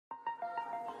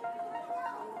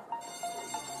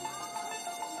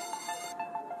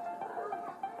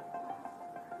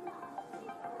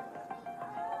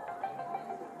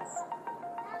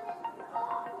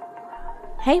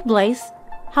Hey Blaze,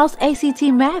 how's ACT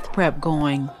math prep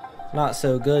going? Not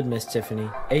so good, Miss Tiffany.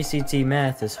 ACT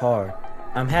math is hard.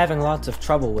 I'm having lots of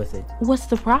trouble with it. What's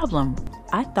the problem?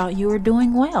 I thought you were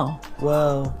doing well.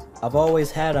 Well, I've always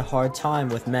had a hard time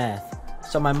with math,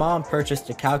 so my mom purchased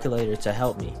a calculator to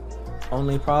help me.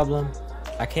 Only problem?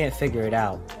 I can't figure it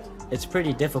out. It's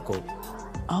pretty difficult.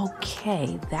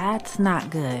 Okay, that's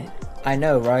not good. I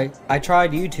know, right? I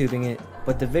tried YouTubing it,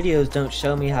 but the videos don't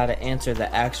show me how to answer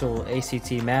the actual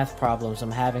ACT math problems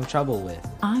I'm having trouble with.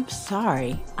 I'm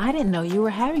sorry. I didn't know you were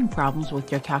having problems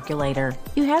with your calculator.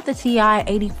 You have the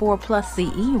TI84 plus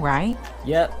CE, right?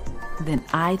 Yep. Then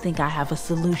I think I have a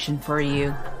solution for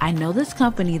you. I know this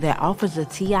company that offers a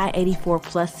TI84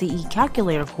 plus CE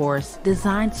calculator course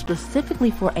designed specifically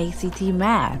for ACT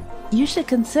math. You should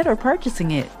consider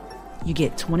purchasing it. You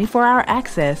get 24-hour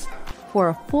access for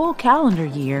a full calendar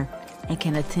year and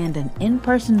can attend an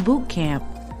in-person boot camp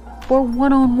for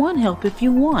one-on-one help if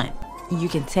you want. You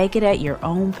can take it at your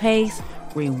own pace,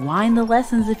 rewind the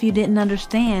lessons if you didn't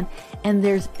understand, and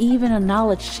there's even a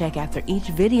knowledge check after each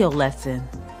video lesson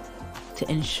to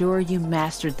ensure you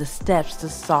mastered the steps to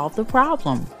solve the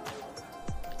problem.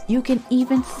 You can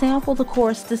even sample the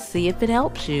course to see if it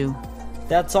helps you.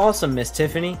 That's awesome, Miss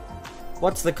Tiffany.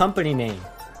 What's the company name?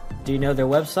 Do you know their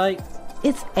website?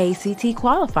 It's ACT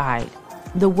Qualified.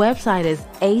 The website is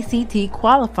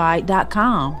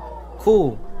actqualified.com.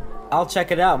 Cool. I'll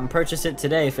check it out and purchase it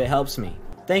today if it helps me.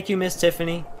 Thank you, Miss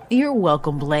Tiffany. You're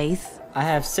welcome, Blaze. I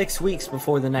have 6 weeks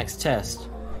before the next test.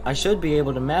 I should be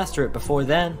able to master it before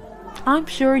then. I'm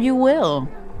sure you will.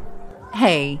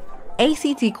 Hey,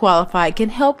 ACT Qualified can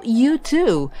help you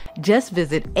too. Just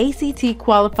visit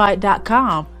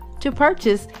actqualified.com to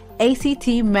purchase ACT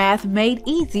Math Made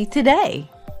Easy today.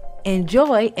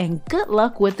 Enjoy and good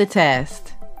luck with the test.